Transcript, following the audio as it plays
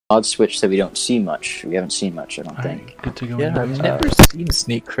odd switch that we don't see much. We haven't seen much, I don't think. Good to go. Yeah, I've never seen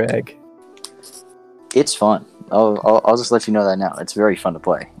Sneak Kragg. It's fun. I'll just let you know that now. It's very fun to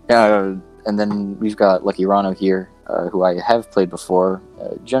play. And then we've got Lucky Ranno here, who I have played before.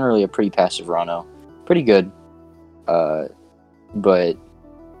 Generally a pretty passive Ranno. Pretty good. But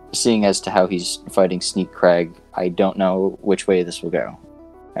seeing as to how he's fighting Sneak Kragg, I don't know which way this will go.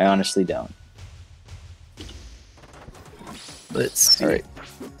 I honestly don't. Let's see. Alright.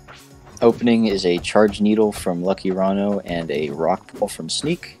 Opening is a Charge Needle from Lucky Ranno and a Rock Ball from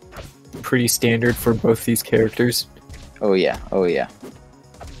Sneak. Pretty standard for both these characters. Oh yeah, oh yeah.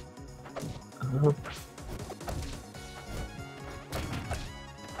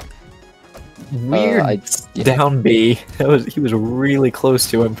 Weird down B. He was really close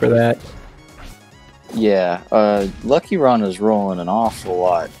to him for that. Yeah, Lucky Ranno's rolling an awful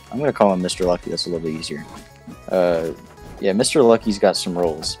lot. I'm gonna call him Mr. Lucky, that's a little bit easier. Yeah, Mr. Lucky's got some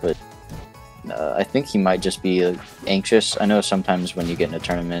rolls, but I think he might just be anxious. I know sometimes when you get in a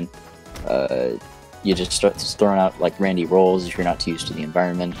tournament, you just start throwing out like randy rolls if you're not too used to the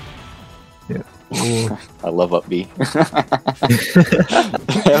environment. Yeah. I love up B.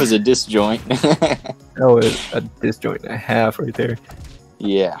 That was a disjoint. That was a disjoint and a half right there.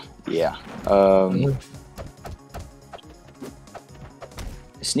 Yeah, yeah.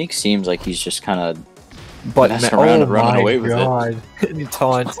 Sneak seems like he's just kind of messing around and running away with it. And he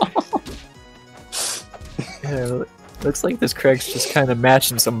taunts. Yeah, looks like this Kragg's just kind of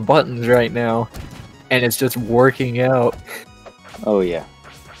matching some buttons right now, and it's just working out. Oh yeah.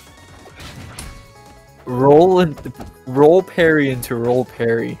 Roll parry into roll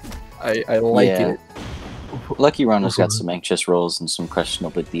parry. I like it. Lucky Ranno's got some anxious rolls and some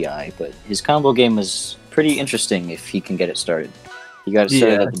questionable DI, but his combo game is pretty interesting if he can get it started. He got it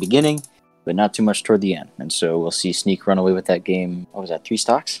started at the beginning, but not too much toward the end, and so we'll see Sneak run away with that game. What was that, 3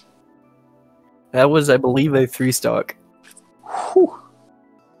 stocks? That was, I believe, a 3-stock. Whew.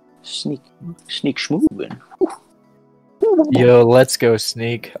 Sneak schmoovin'. Yo, let's go,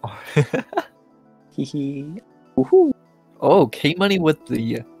 Sneak. Oh, K-Money with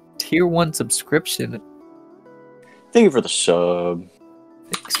the Tier 1 subscription. Thank you for the sub.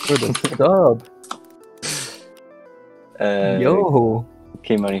 Thanks for the sub. Yo.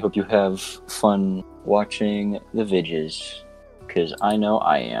 K-Money, hope you have fun watching the vidges, because I know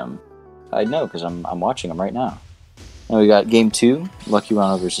I am. I know, because I'm watching them right now. And we got Game 2, Lucky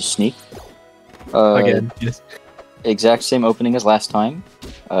Ranno versus Sneak. Again, yes. Exact same opening as last time,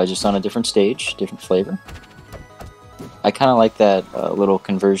 just on a different stage, different flavor. I kind of like that little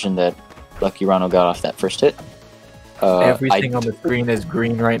conversion that Lucky Ranno got off that first hit. Everything on the screen is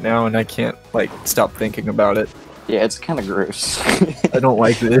green right now, and I can't stop thinking about it. Yeah, it's kind of gross. I don't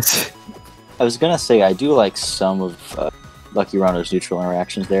like this. I was gonna say I do like some of Lucky Ranno's neutral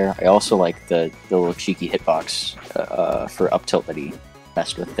interactions there. I also like the little cheeky hitbox for up tilt that he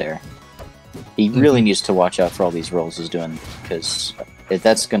messed with there. He really needs to watch out for all these rolls he's doing, because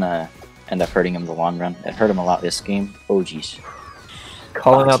that's gonna end up hurting him in the long run. It hurt him a lot this game. Oh jeez.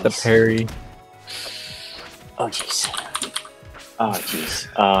 Calling out the parry. Oh jeez. Oh jeez.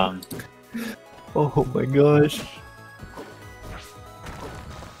 Oh my gosh.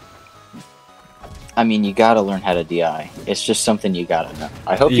 I mean, you gotta learn how to DI. It's just something you gotta know.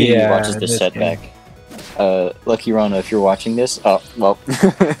 I hope he watches this setback. Lucky Ranno, if you're watching this, well,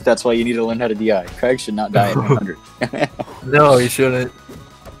 that's why you need to learn how to DI. Kragg should not die at 100. No, he shouldn't.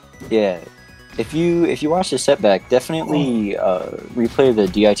 Yeah. If you watch this setback, definitely replay the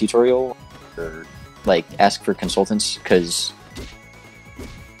DI tutorial, or ask for consultants, because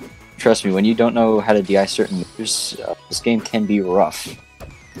trust me, when you don't know how to DI certain moves, this game can be rough.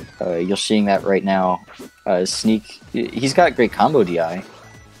 You're seeing that right now. Sneak, he's got great combo DI,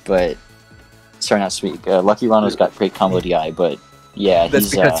 but sorry, not Sneak. Lucky Ranno's got great combo DI, but yeah,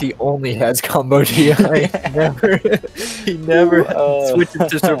 that's because he only has combo DI. he never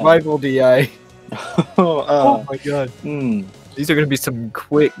switches to survival DI. Oh my god. These are going to be some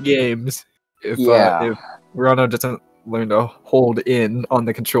quick games if Ranno doesn't learn to hold in on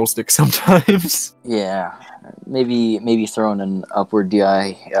the control stick sometimes. Yeah, maybe throwing an upward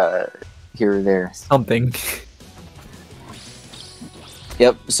DI here or there. Something.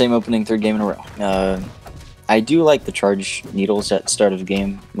 Yep, same opening, 3rd game in a row. I do like the charge needles at the start of the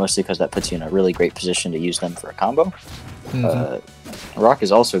game, mostly because that puts you in a really great position to use them for a combo. Rock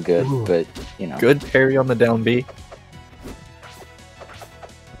is also good, but you know. Good parry on the down B.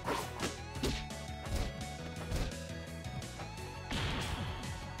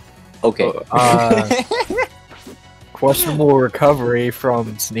 Okay. Questionable recovery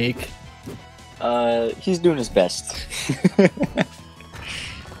from Sneak. He's doing his best.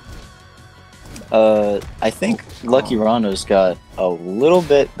 I think Lucky Ranno's got a little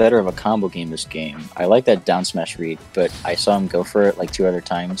bit better of a combo game this game. I like that down smash read, but I saw him go for it like 2 other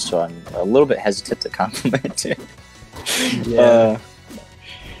times, so I'm a little bit hesitant to compliment it. Yeah.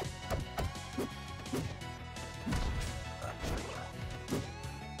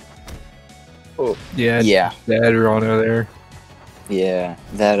 Oh, yeah. Bad Ranno there. Yeah,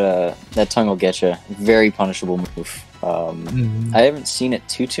 that tongue will get you. Very punishable move. I haven't seen it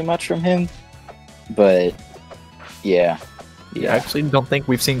too much from him, but yeah. I actually don't think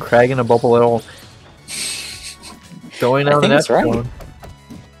we've seen Kragg in a bubble at all. Going down the net. Right.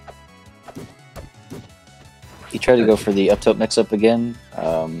 He tried to go for the up tilt mix up again.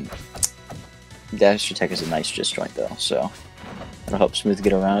 Dash attack is a nice disjoint though, so that'll help Smooth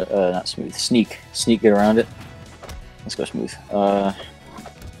get around it. Not Smooth, Sneak get around it. Let's go Smooth. I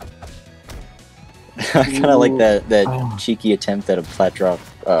kind of like that cheeky attempt at a flat drop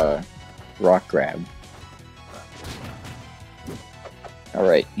rock grab. All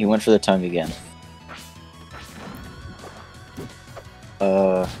right, he went for the tongue again.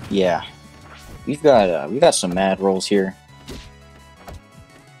 Yeah, we've got some mad rolls here.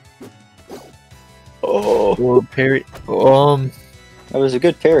 Oh, parry. That was a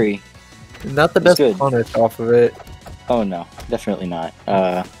good parry. Not the best punish off of it. Oh no, definitely not.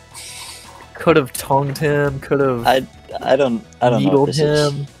 Could have tongued him. Could have. I don't know.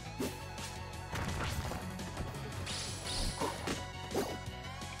 Him.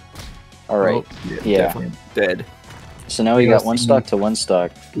 All right. Oh, yeah. Dead. So now we got 1 stock to 1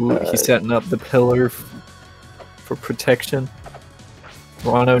 stock. Ooh, he's setting up the pillar for protection.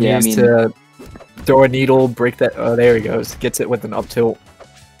 Ranno needs to throw a needle, break that. Oh, there he goes. Gets it with an up tilt.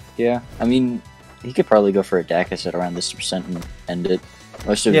 Yeah, I mean, he could probably go for a Dacus at around this percent and end it.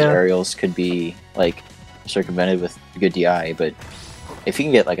 Most of his aerials could be like circumvented with good DI, but if he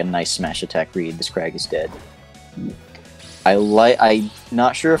can get like a nice smash attack read, this Kragg is dead. I'm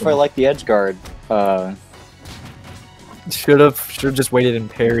not sure if I like the edge guard. Should have just waited and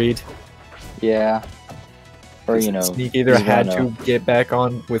parried. Yeah. Or you know, Sneak either had to get back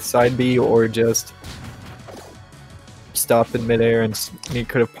on with side B or just stopped in midair, and Sneak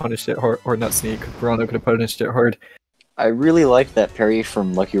could have punished it hard, or not Sneak. Ranno could have punished it hard. I really liked that parry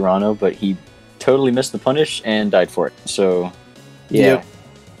from Lucky Ranno, but he totally missed the punish and died for it. So, yeah.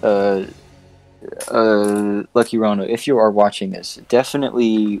 Yep. Lucky Ranno, if you are watching this,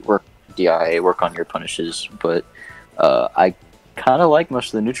 definitely work DI, work on your punishes, but I kind of like most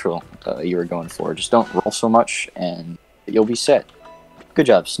of the neutral you were going for. Just don't roll so much, and you'll be set. Good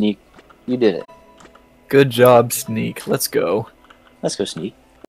job, Sneak. You did it. Good job, Sneak. Let's go. Let's go, Sneak.